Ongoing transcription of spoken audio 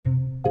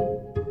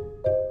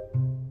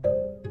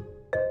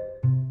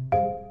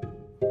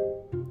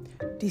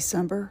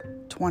December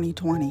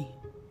 2020.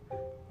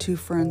 Two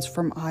friends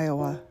from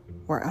Iowa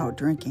were out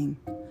drinking,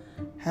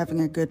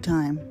 having a good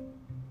time,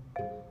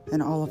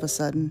 and all of a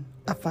sudden,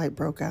 a fight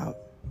broke out.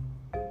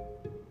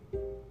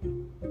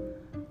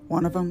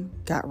 One of them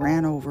got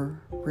ran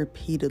over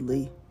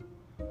repeatedly.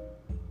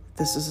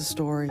 This is a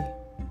story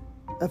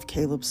of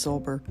Caleb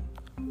Solberg.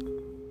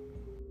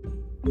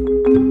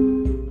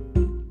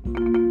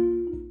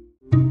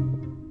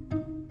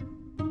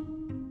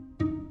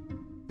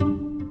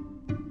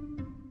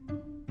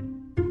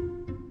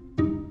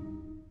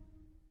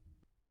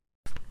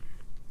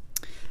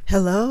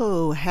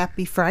 Hello,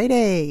 happy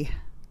Friday.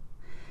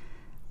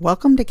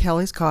 Welcome to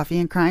Kelly's Coffee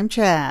and Crime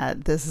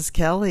Chat. This is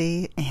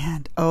Kelly,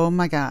 and oh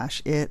my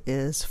gosh, it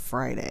is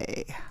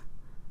Friday.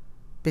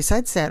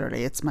 Besides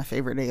Saturday, it's my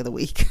favorite day of the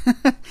week.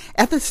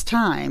 At this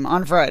time,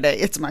 on Friday,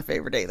 it's my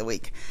favorite day of the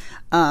week.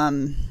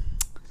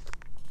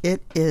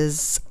 It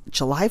is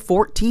July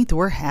 14th.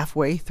 We're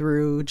halfway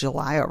through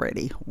July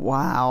already.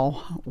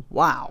 Wow.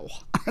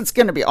 It's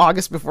going to be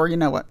August before you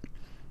know it.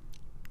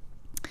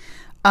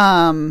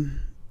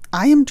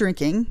 I am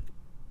drinking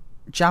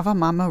Java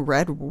Mama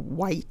Red,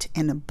 White,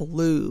 and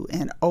Blue,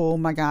 and oh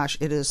my gosh,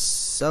 it is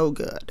so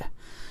good.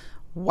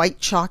 White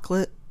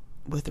chocolate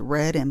with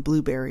red and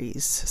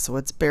blueberries, so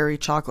it's berry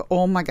chocolate.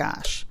 Oh my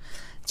gosh,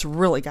 it's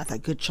really got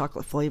that good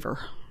chocolate flavor.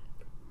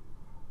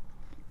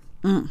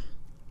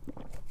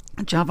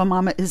 Java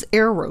Mama is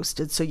air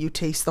roasted, so you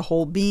taste the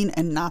whole bean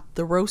and not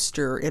the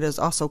roaster. It is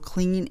also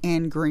clean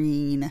and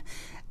green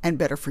and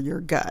better for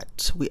your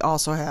gut. We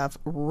also have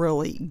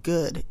really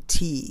good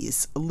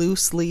teas,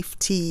 loose leaf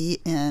tea,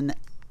 and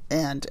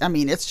I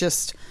mean, it's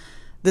just,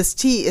 this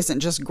tea isn't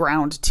just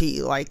ground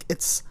tea, like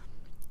it's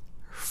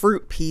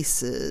fruit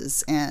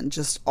pieces and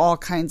just all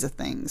kinds of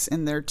things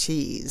in their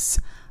teas.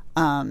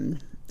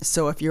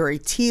 So if you're a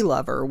tea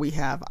lover, we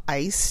have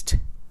iced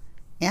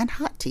and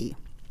hot tea.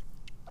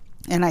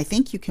 And I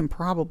think you can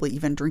probably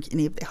even drink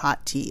any of the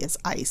hot tea as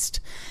iced.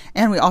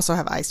 And we also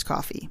have iced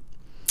coffee.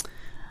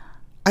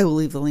 I will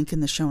leave the link in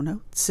the show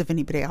notes if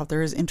anybody out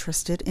there is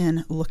interested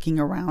in looking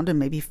around and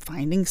maybe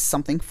finding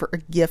something for a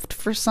gift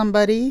for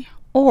somebody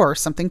or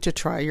something to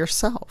try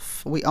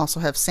yourself. We also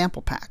have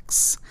sample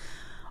packs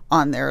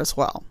on there as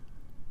well.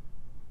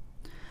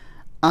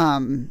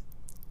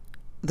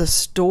 The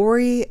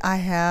story I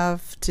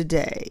have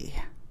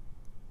today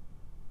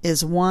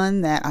is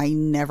one that I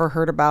never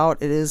heard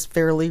about. It is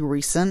fairly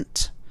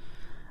recent.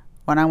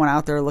 When I went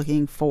out there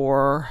looking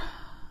for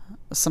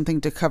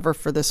something to cover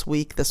for this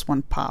week, this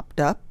one popped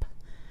up,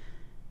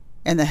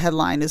 and the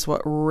headline is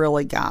what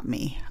really got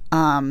me.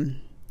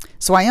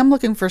 So I am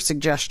looking for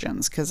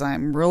suggestions because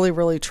I'm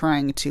really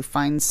trying to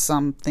find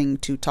something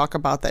to talk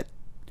about that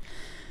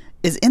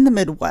is in the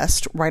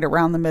Midwest, right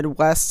around the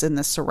Midwest, in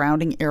the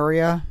surrounding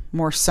area,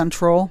 more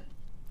central.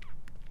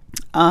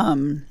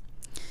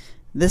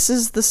 This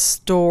is the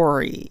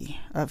story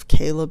of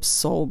Caleb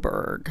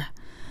Solberg,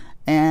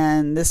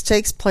 and this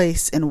takes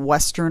place in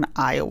western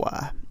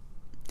Iowa.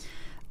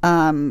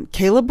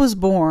 Caleb was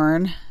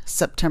born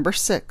September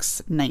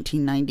 6,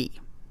 1990.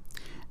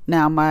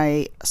 Now,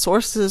 my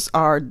sources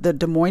are the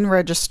Des Moines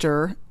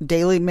Register,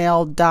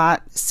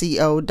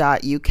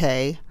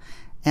 dailymail.co.uk,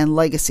 and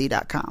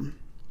legacy.com.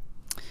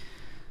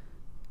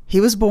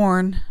 He was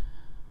born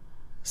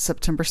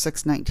September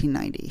 6,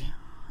 1990.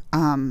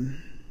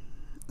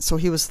 So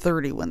he was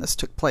 30 when this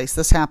took place.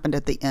 This happened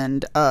at the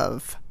end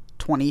of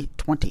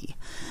 2020.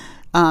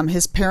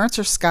 His parents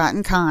are Scott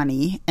and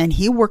Connie, and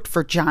he worked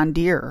for John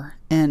Deere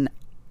in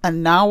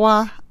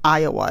Onawa,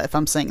 Iowa, if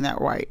I'm saying that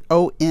right,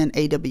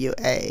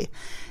 Onawa.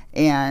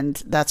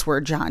 And that's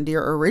where John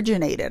Deere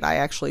originated. I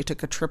actually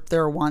took a trip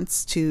there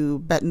once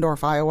to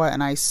Bettendorf, Iowa,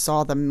 and I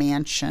saw the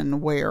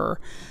mansion where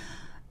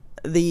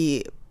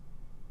the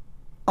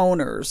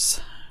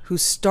owners who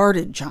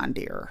started John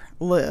Deere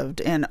lived.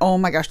 And oh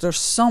my gosh, there's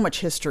so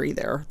much history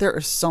there. There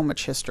is so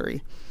much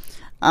history.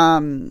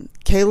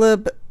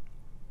 Caleb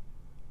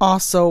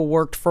also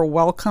worked for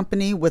Well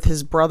Company with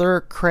his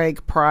brother,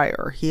 Craig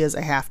Pryor. He is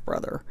a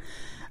half-brother.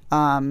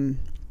 And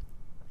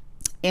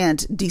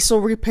diesel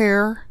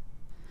repair.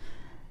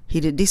 He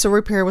did diesel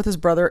repair with his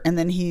brother, and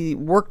then he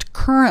worked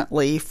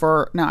currently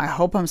for, now I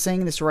hope I'm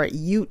saying this right,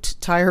 Ute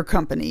Tire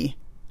Company,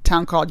 a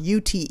town called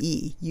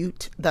UTE.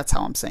 Ute, that's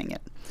how I'm saying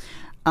it.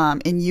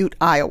 In Ute,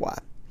 Iowa.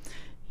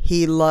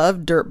 He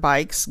loved dirt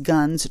bikes,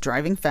 guns,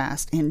 driving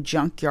fast, and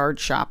junkyard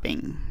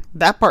shopping.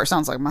 That part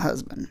sounds like my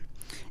husband.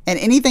 And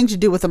anything to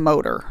do with a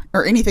motor,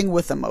 or anything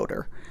with a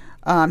motor.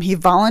 He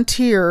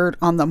volunteered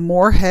on the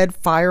Moorhead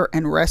Fire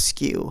and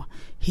Rescue.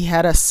 He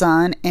had a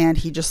son, and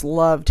he just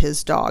loved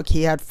his dog.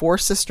 He had 4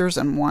 sisters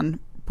and 1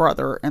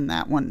 brother, and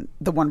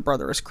the one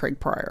brother is Craig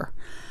Pryor.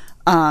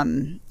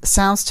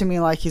 Sounds to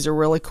me like he's a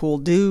really cool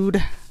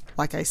dude.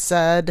 Like I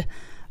said,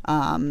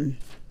 I'll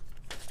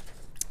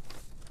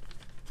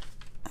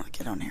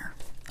get on here.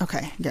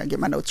 Okay, gotta get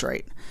my notes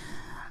right.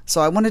 So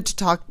I wanted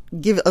to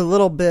give a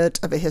little bit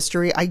of a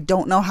history. I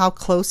don't know how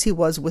close he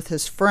was with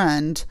his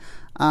friend.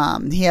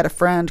 He had a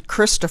friend,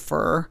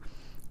 Christopher.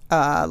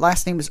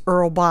 Last name is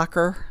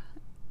Erlbacher.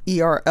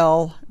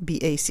 Erlbacher,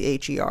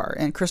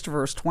 and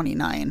Christopher was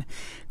 29.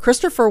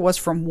 Christopher was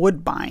from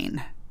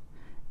Woodbine,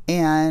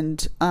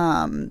 and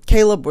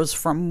Caleb was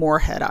from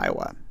Moorhead,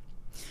 Iowa.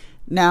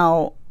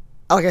 Now,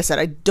 like I said,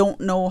 I don't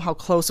know how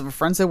close of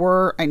friends they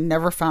were. I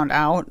never found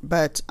out,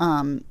 but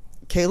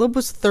Caleb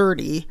was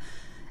 30,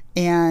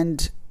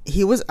 and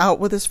he was out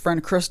with his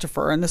friend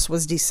Christopher, and this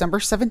was December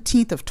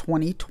 17th of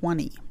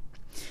 2020.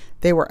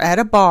 They were at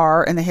a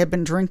bar, and they had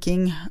been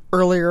drinking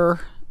earlier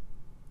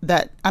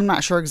that, I'm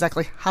not sure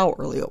exactly how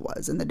early it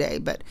was in the day,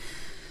 but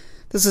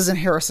this is in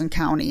Harrison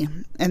County,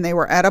 and they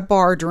were at a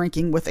bar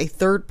drinking with a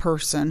third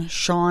person,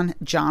 Sean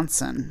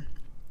Johnson.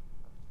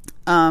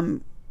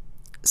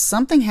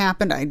 Something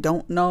happened. I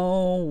don't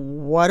know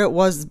what it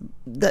was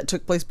that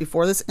took place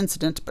before this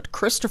incident, but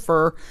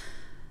Christopher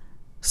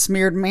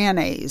smeared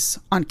mayonnaise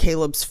on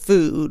Caleb's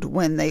food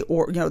when they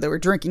were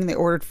drinking. They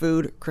ordered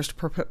food.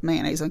 Christopher put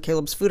mayonnaise on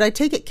Caleb's food. I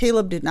take it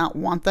Caleb did not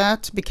want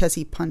that because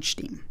he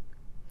punched him.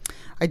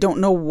 I don't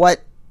know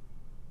what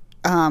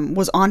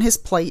was on his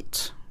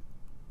plate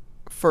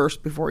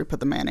first before he put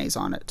the mayonnaise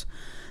on it,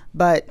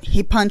 but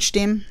he punched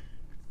him,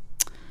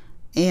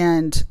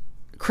 and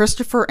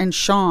Christopher and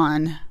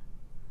Sean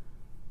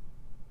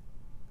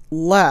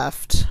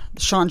left.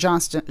 Sean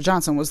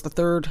Johnson was the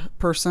third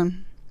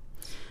person.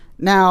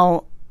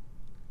 Now,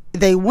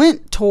 they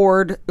went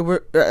toward,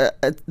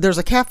 there's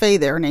a cafe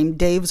there named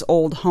Dave's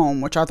Old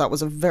Home, which I thought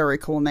was a very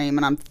cool name,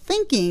 and I'm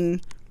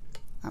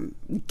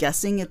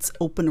guessing it's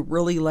open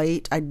really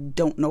late. I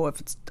don't know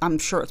if I'm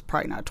sure it's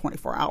probably not a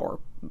 24-hour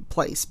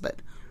place,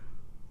 but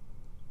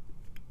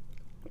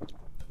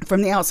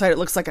from the outside, it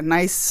looks like a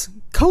nice,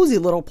 cozy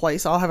little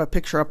place. I'll have a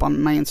picture up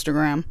on my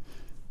Instagram.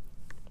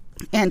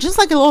 And just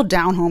like a little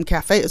down-home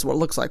cafe is what it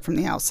looks like from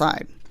the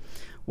outside.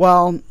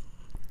 Well,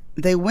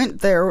 they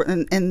went there,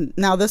 and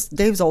now this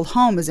Dave's Old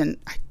Home is in,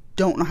 I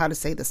don't know how to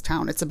say this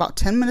town. It's about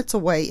 10 minutes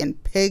away in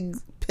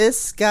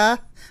Pisgah,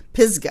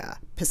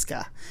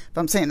 if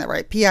I'm saying that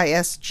right,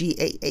 Pisgah.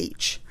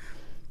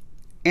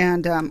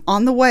 And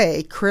on the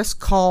way, Chris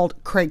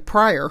called Craig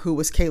Pryor, who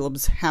was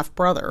Caleb's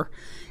half-brother,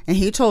 and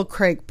he told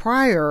Craig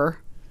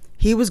Pryor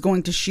he was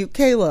going to shoot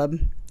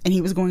Caleb, and he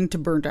was going to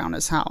burn down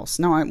his house.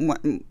 Now,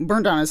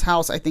 burn down his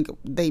house, I think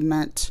they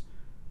meant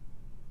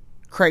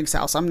Craig's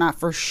house. I'm not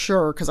for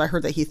sure, because I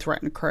heard that he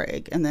threatened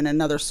Craig, and then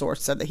another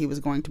source said that he was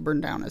going to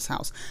burn down his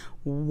house.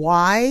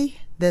 Why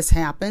this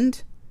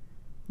happened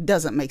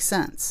doesn't make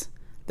sense.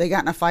 They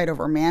got in a fight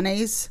over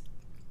mayonnaise,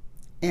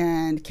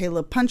 and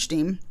Caleb punched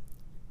him,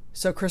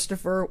 so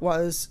Christopher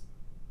was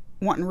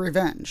wanting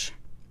revenge.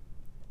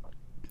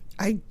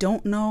 I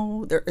don't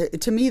know.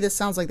 To me, this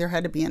sounds like there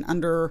had to be an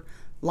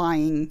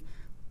underlying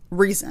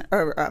reason,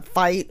 or a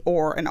fight,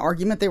 or an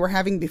argument they were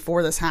having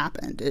before this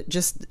happened.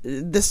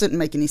 This didn't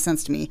make any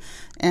sense to me.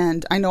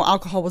 And I know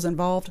alcohol was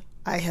involved.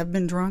 I have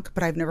been drunk,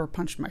 but I've never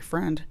punched my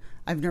friend.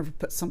 I've never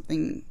put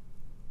something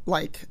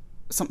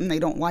they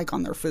don't like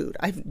on their food.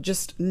 I've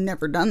just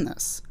never done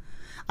this.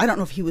 I don't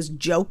know if he was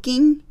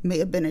joking. May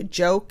have been a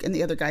joke and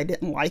the other guy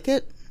didn't like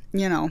it,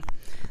 Now,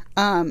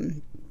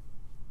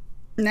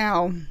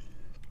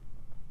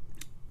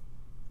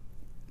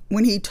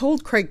 when he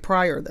told Craig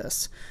Pryor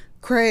this,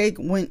 Craig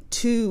went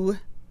to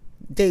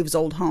Dave's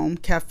Old Home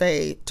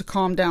cafe to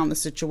calm down the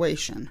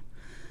situation.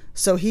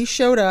 So he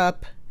showed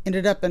up,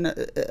 ended up in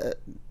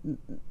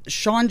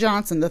Sean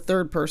Johnson, the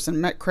third person,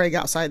 met Craig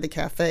outside the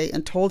cafe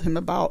and told him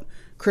about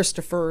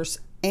Christopher's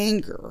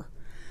anger.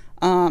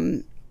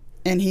 And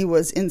he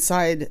was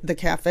inside the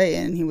cafe,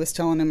 and he was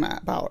telling him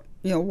about,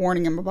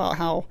 warning him about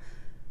how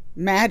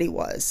mad he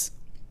was.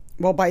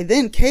 Well, by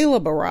then,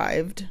 Caleb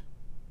arrived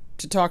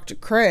to talk to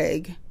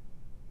Craig,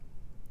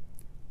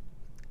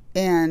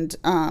 and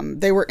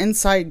they were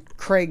inside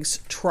Craig's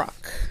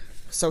truck.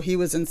 So he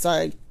was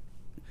inside,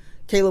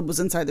 Caleb was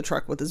inside the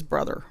truck with his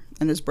brother,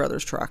 in his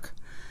brother's truck.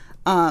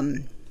 At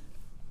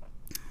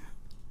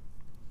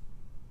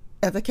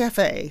the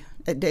cafe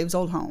at Dave's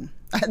Old Home.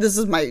 This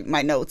is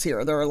my notes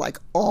here. They're like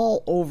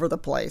all over the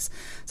place.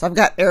 So I've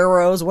got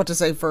arrows, what to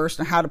say first,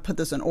 and how to put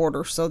this in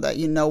order so that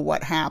you know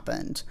what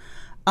happened.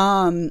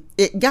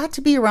 It got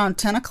to be around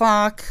 10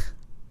 o'clock,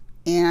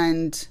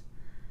 and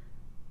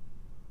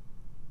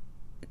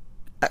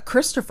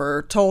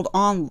Christopher told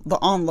the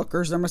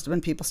onlookers, there must have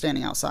been people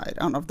standing outside.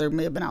 I don't know if they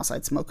may have been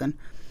outside smoking.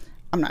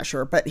 I'm not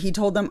sure. But he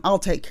told them, I'll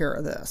take care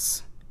of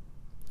this.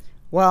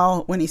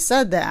 Well, when he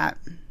said that,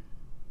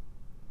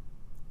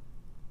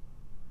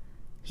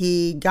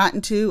 he got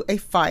into a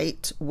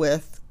fight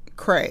with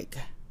Craig.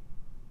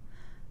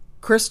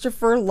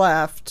 Christopher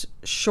left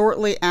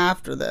shortly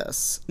after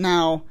this.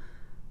 Now,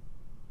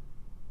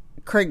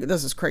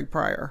 this is Craig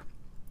Pryor.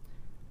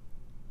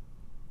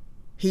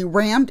 He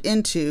rammed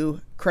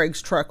into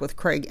Craig's truck with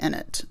Craig in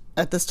it.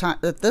 At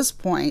this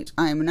point,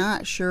 I'm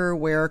not sure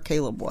where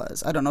Caleb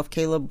was. I don't know if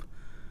Caleb,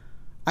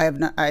 I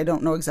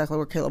don't know exactly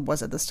where Caleb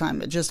was at this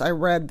time. I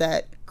read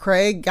that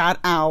Craig got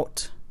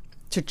out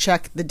to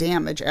check the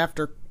damage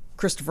after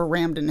Christopher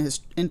rammed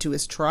into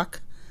his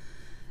truck.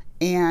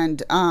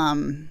 And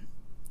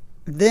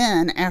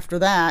then after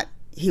that,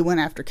 he went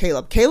after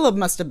Caleb. Caleb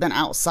must have been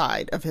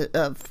outside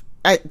of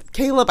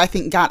Caleb, I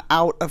think, got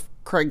out of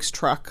Craig's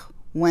truck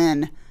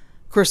when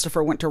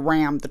Christopher went to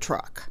ram the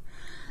truck.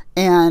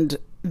 And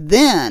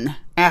then,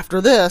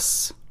 after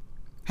this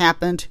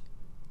happened,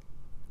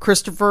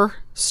 Christopher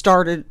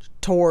started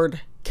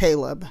toward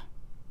Caleb.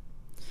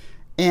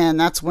 And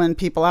that's when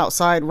people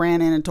outside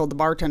ran in and told the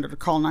bartender to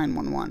call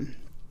 911.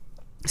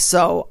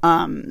 So,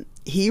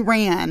 he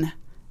ran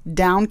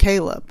down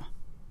Caleb,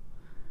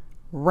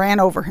 ran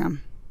over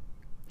him.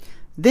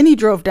 Then he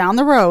drove down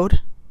the road,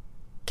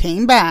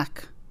 came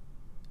back,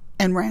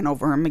 and ran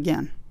over him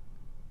again.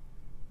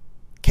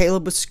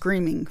 Caleb was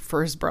screaming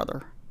for his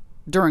brother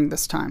during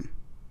this time.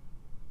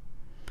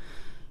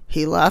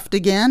 He left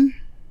again,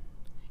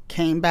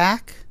 came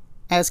back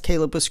as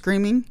Caleb was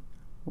screaming,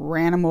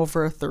 ran him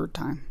over a third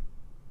time.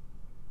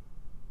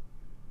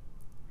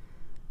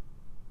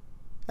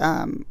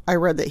 I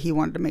read that he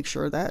wanted to make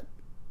sure that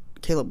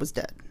Caleb was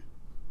dead.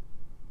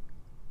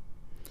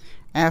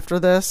 After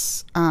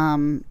this,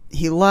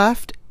 he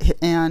left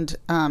and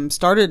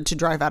started to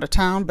drive out of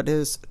town, but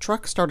his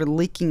truck started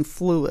leaking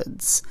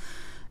fluids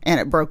and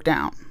it broke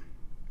down.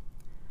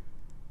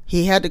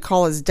 He had to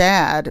call his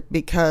dad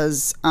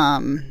because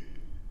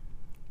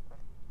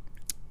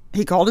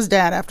he called his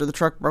dad after the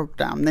truck broke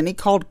down. Then he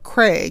called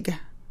Craig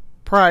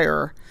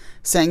Pryor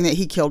saying that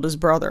he killed his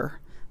brother.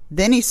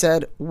 Then he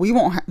said,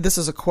 this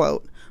is a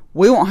quote,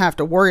 "We won't have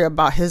to worry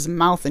about his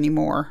mouth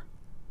anymore.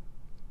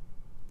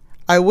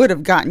 I would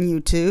have gotten you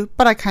too,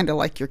 but I kind of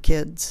like your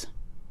kids."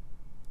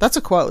 That's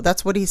a quote.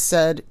 That's what he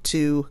said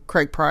to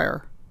Craig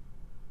Pryor.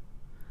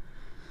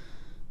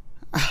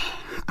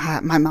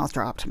 My mouth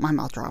dropped. My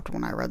mouth dropped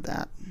when I read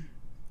that.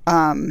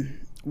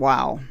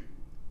 Wow.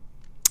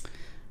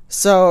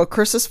 So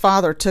Chris's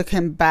father took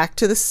him back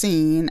to the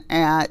scene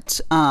at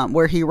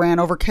where he ran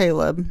over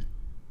Caleb,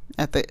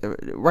 at the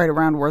right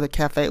around where the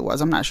cafe was.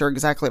 I'm not sure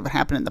exactly if it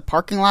happened in the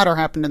parking lot or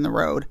happened in the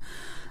road.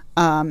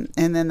 And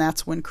then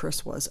that's when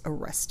Chris was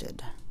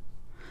arrested.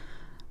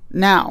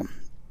 Now,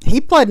 he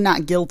pled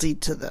not guilty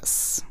to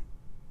this.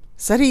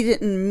 Said he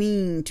didn't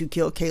mean to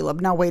kill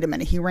Caleb. Now, wait a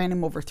minute. He ran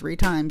him over 3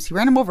 times. He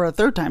ran him over a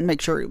third time to make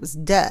sure he was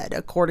dead,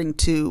 according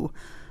to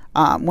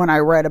when I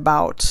read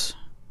about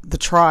the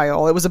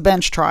trial. It was a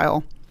bench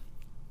trial.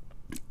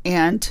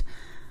 And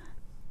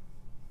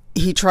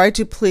he tried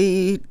to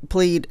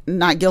plead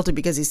not guilty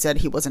because he said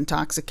he was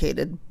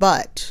intoxicated.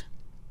 But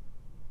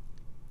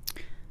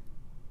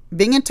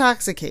being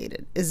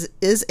intoxicated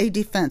is a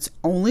defense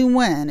only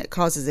when it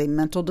causes a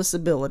mental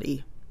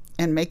disability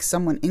and makes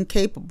someone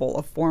incapable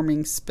of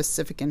forming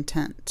specific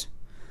intent.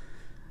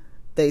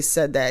 They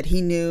said that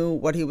he knew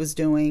what he was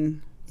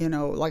doing. You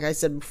know, like I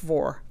said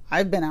before,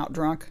 I've been out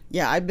drunk.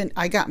 Yeah,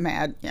 I got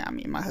mad. Yeah, I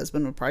mean, my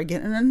husband would probably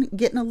get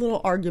in a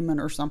little argument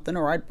or something,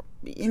 or I'd,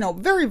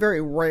 very,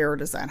 very rare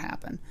does that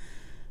happen.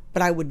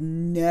 But I would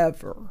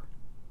never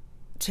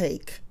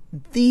take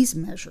these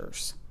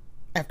measures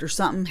after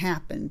something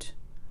happened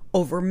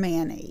over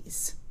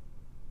mayonnaise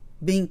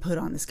being put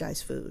on this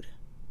guy's food.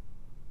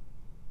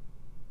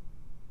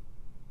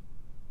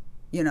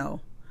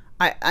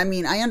 I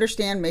mean, I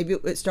understand maybe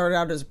it started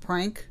out as a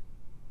prank.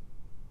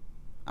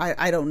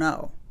 I don't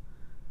know.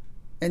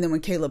 And then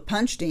when Caleb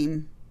punched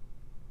him,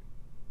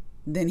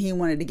 then he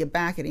wanted to get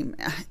back at him.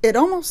 It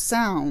almost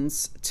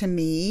sounds to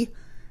me,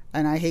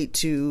 and I hate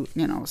to,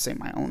 say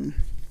my own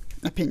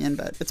opinion,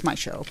 but it's my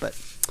show, but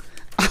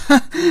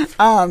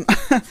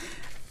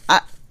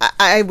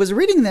I was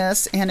reading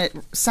this, and it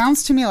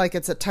sounds to me like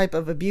it's a type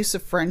of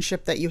abusive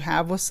friendship that you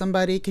have with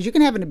somebody, because you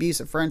can have an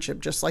abusive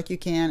friendship just like you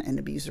can an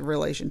abusive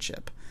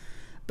relationship.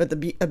 But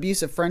the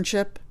abusive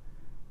friendship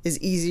is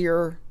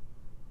easier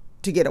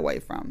to get away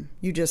from.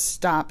 You just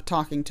stop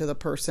talking to the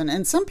person.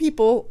 And some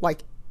people,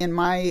 like in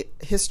my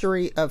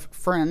history of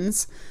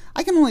friends,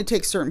 I can only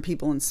take certain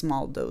people in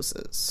small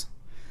doses.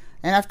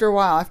 And after a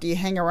while, after you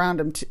hang around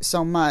them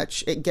so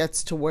much, it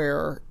gets to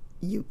where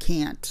you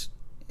can't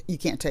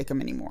take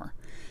them anymore.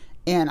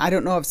 And I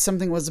don't know if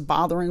something was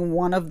bothering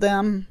one of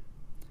them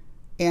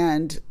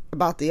and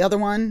about the other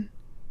one,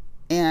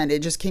 and it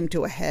just came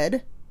to a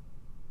head.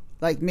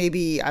 Like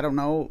maybe, I don't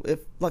know, if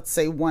let's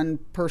say one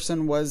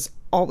person was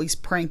always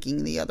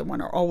pranking the other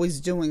one or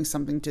always doing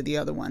something to the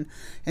other one,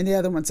 and the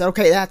other one said,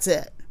 okay, that's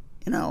it,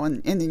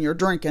 and then you're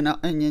drinking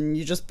and then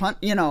you just punt,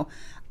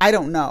 I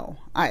don't know.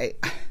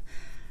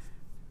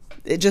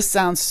 It just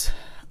sounds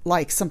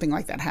like something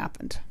like that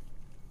happened.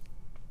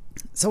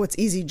 So it's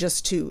easy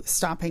just to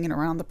stop hanging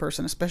around the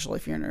person, especially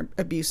if you're in an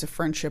abusive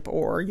friendship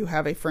or you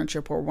have a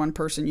friendship where one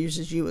person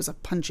uses you as a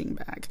punching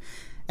bag.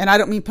 And I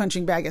don't mean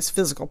punching bag as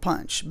physical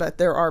punch, but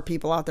there are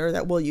people out there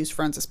that will use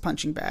friends as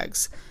punching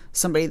bags.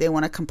 Somebody they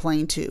want to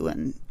complain to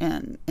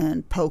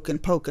and poke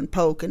and poke and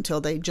poke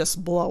until they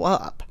just blow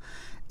up.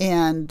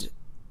 And,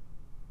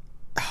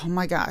 oh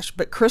my gosh,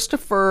 but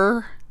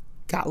Christopher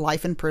got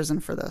life in prison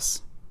for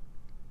this.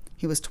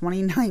 He was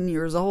 29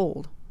 years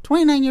old.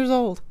 29 years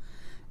old.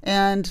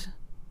 And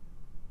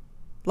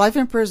life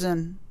in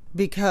prison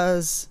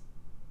because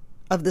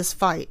of this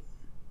fight.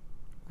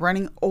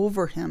 Running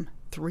over him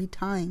 3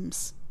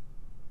 times.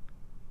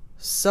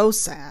 So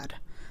sad.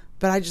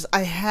 But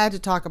I had to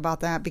talk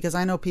about that because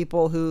I know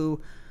people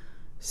who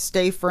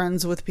stay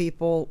friends with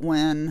people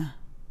when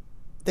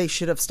they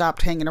should have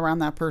stopped hanging around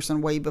that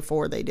person way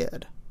before they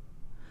did.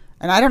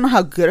 And I don't know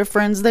how good of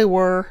friends they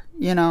were,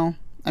 you know.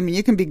 I mean,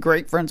 you can be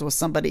great friends with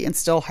somebody and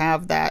still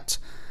have that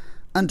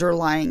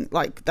underlying,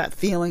 like, that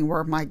feeling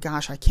where, my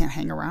gosh, I can't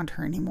hang around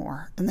her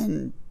anymore. And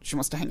then she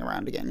wants to hang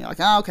around again. You're like,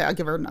 oh, okay, I'll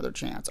give her another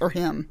chance. Or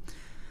him.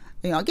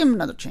 You know, I'll give him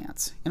another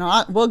chance. You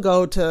know, we'll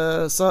go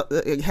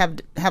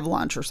to have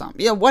lunch or something.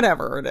 Yeah,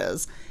 whatever it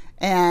is.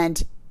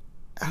 And,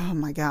 oh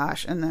my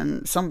gosh. And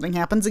then something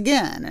happens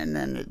again. And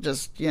then it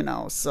just, you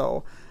know,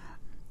 so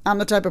I'm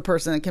the type of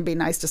person that can be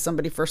nice to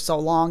somebody for so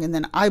long and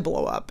then I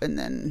blow up. And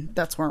then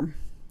that's where,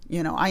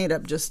 you know, I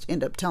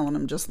end up telling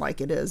them just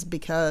like it is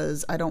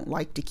because I don't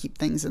like to keep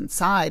things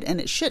inside and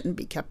it shouldn't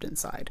be kept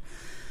inside.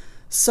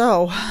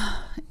 So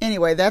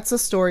anyway, that's the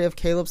story of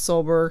Caleb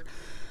Solberg.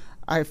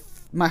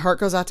 My heart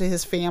goes out to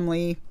his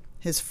family,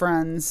 his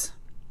friends,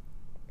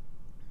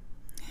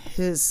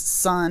 his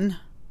son.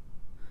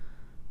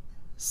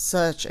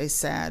 Such a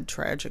sad,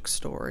 tragic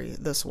story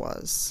this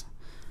was.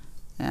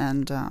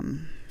 And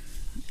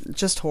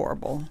just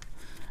horrible.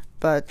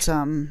 But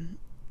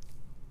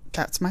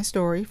that's my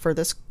story for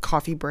this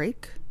coffee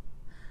break.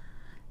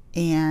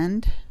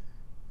 And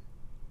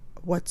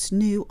what's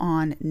new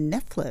on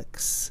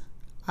Netflix?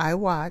 I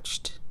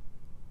watched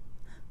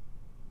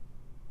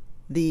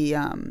the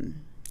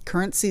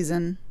current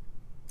season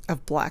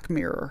of Black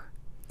Mirror.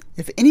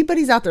 If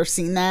anybody's out there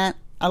seen that,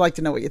 I'd like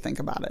to know what you think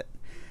about it.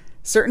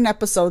 Certain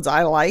episodes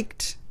I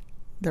liked.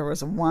 There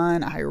was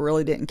one I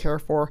really didn't care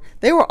for.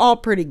 They were all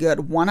pretty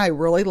good. One I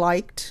really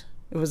liked.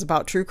 It was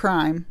about true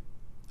crime.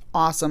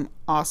 Awesome,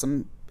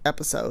 awesome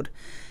episode.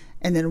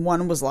 And then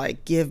one was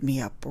like, give me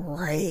a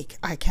break.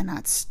 I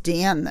cannot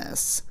stand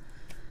this.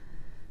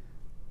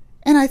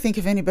 And I think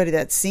if anybody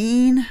that's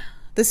seen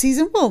the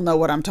season will know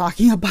what I'm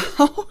talking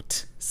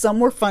about. Some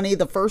were funny.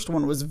 The first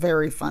one was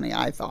very funny,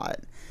 I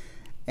thought.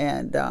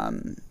 And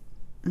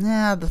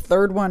the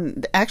third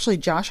one, actually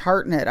Josh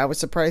Hartnett, I was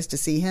surprised to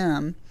see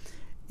him.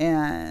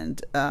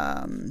 And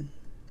the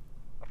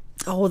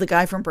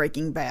guy from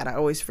Breaking Bad, I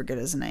always forget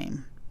his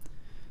name.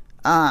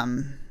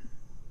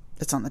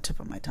 It's on the tip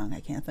of my tongue. I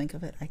can't think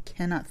of it. I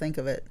cannot think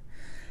of it.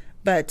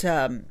 But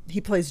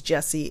he plays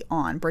Jesse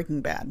on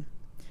Breaking Bad.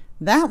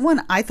 That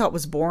one I thought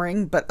was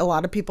boring, but a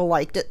lot of people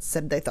liked it,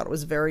 said they thought it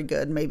was very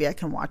good. Maybe I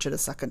can watch it a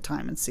second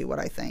time and see what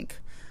I think.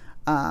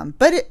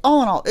 But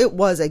all in all, it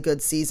was a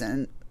good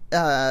season.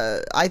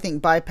 I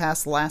think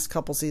bypassed the last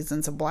couple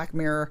seasons of Black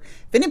Mirror.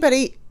 If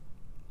anybody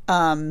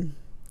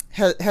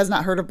has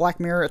not heard of Black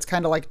Mirror, it's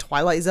kind of like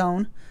Twilight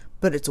Zone,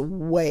 but it's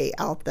way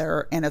out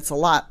there, and it's a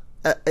lot.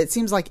 It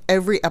seems like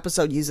every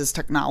episode uses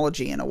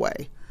technology in a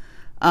way,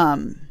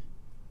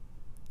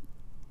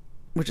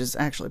 which is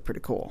actually pretty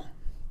cool.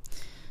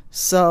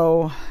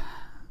 So,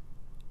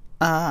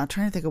 trying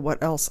to think of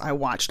what else I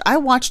watched. I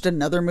watched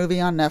another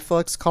movie on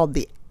Netflix called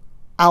The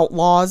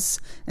Outlaws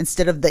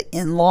instead of The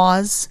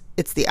In-Laws.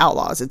 It's The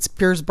Outlaws. It's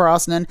Pierce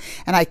Brosnan,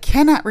 and I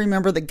cannot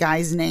remember the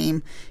guy's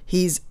name.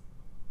 He's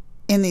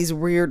in these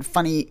weird,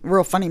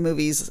 real funny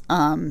movies.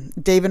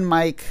 Dave and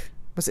Mike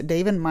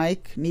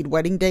Need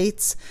Wedding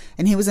Dates,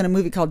 and he was in a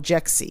movie called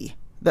Jexy.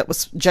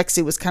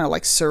 Jexy was kind of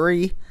like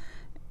Surrey.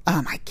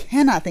 I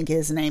cannot think of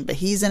his name, but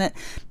he's in it.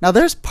 Now,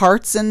 there's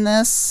parts in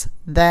this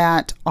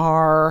that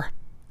are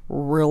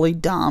really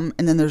dumb,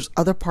 and then there's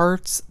other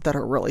parts that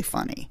are really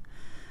funny.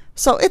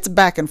 So it's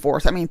back and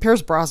forth. I mean,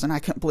 Pierce Brosnan, I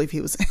couldn't believe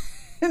he was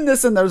in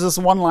this, and there's this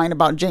one line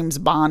about James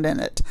Bond in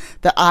it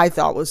that I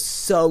thought was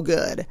so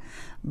good.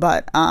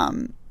 But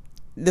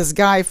this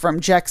guy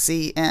from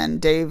Jexy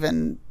and Dave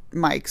and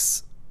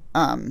Mike's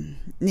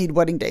Need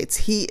Wedding Dates,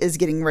 he is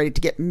getting ready to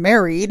get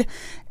married,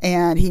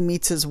 and he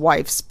meets his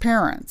wife's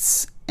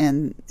parents.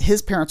 And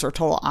his parents are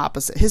total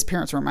opposite. His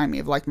parents remind me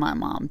of like my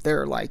mom.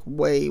 They're like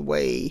way,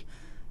 way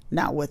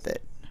not with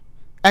it.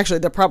 Actually,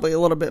 they're probably a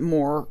little bit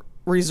more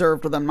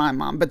reserved than my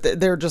mom, but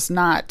they're just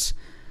not,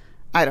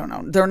 I don't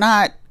know. They're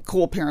not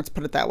cool parents,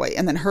 put it that way.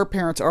 And then her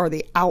parents are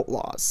the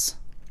outlaws,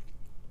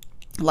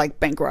 like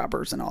bank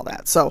robbers and all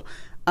that. So,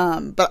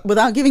 but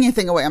without giving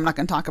anything away, I'm not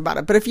going to talk about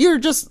it. But if you're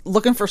just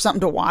looking for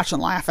something to watch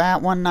and laugh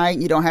at one night,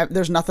 and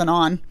there's nothing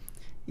on,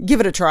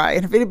 give it a try.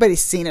 And if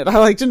anybody's seen it, I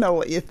like to know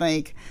what you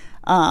think.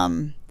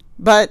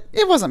 But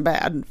it wasn't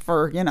bad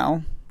for,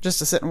 just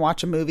to sit and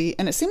watch a movie.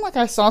 And it seemed like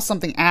I saw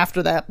something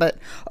after that, but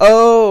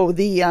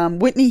the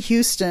Whitney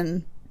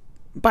Houston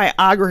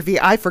biography,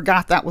 I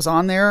forgot that was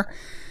on there.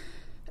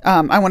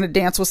 I Want to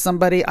Dance with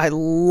Somebody. I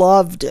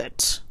loved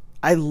it.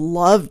 I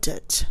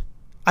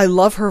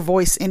love her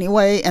voice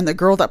anyway, and the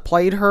girl that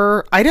played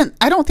her, I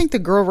don't think the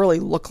girl really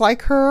looked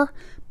like her,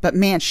 but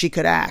man, she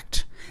could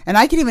act. And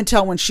I could even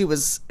tell when she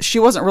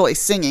wasn't really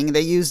singing.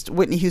 They used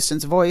Whitney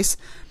Houston's voice,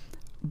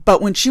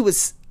 but when she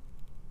was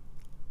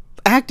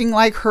acting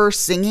like her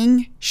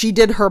singing, she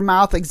did her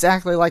mouth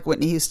exactly like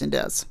Whitney Houston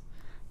does.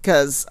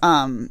 Because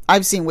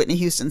I've seen Whitney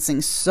Houston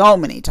sing so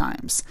many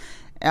times,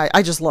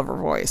 I just love her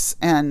voice.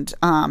 And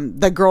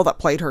the girl that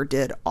played her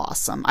did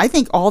awesome. I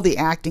think all the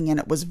acting in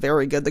it was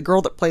very good. The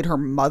girl that played her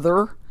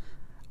mother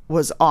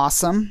was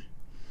awesome.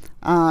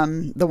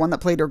 The one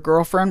that played her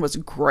girlfriend was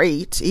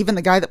great. Even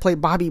the guy that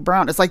played Bobby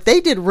Brown. It's like they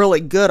did really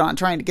good on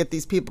trying to get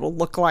these people to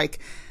look like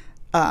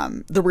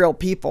the real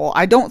people.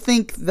 I don't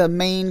think the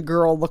main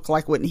girl looked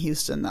like Whitney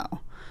Houston, though.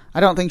 I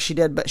don't think she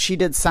did, but she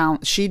did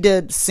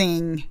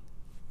sing,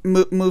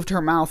 moved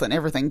her mouth and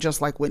everything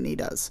just like Whitney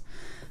does.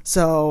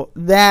 So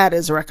that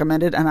is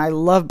recommended, and I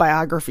love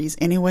biographies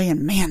anyway,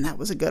 and man, that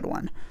was a good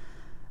one.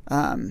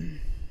 I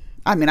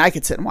mean, I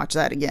could sit and watch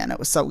that again. It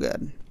was so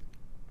good.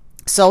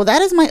 So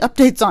that is my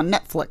updates on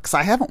Netflix.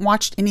 I haven't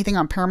watched anything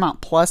on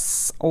Paramount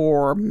Plus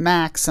or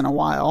Max in a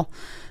while,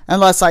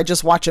 unless I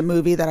just watch a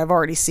movie that I've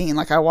already seen.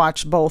 Like I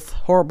watched both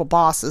Horrible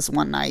Bosses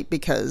one night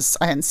because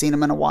I hadn't seen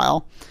them in a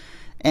while,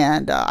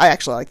 and I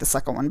actually like the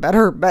second one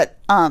better. But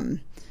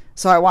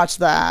so I watched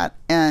that,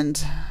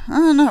 and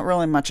not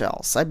really much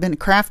else. I've been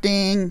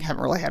crafting,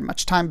 haven't really had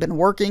much time. Been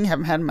working,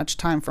 haven't had much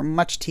time for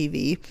much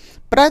TV.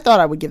 But I thought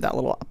I would give that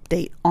little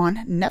update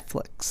on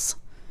Netflix.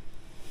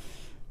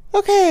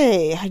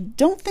 Okay, I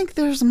don't think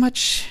there's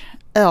much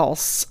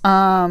else.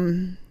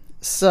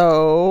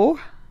 So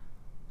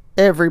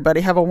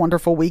everybody have a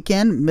wonderful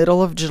weekend.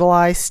 Middle of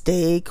July,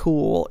 stay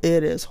cool.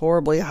 It is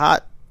horribly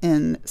hot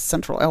in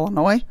central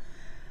Illinois,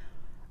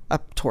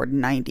 up toward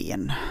 90,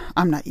 and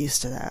I'm not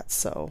used to that,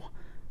 so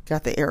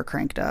got the air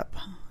cranked up.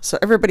 So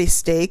everybody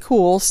stay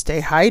cool,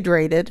 stay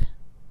hydrated,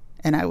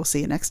 and I will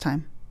see you next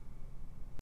time.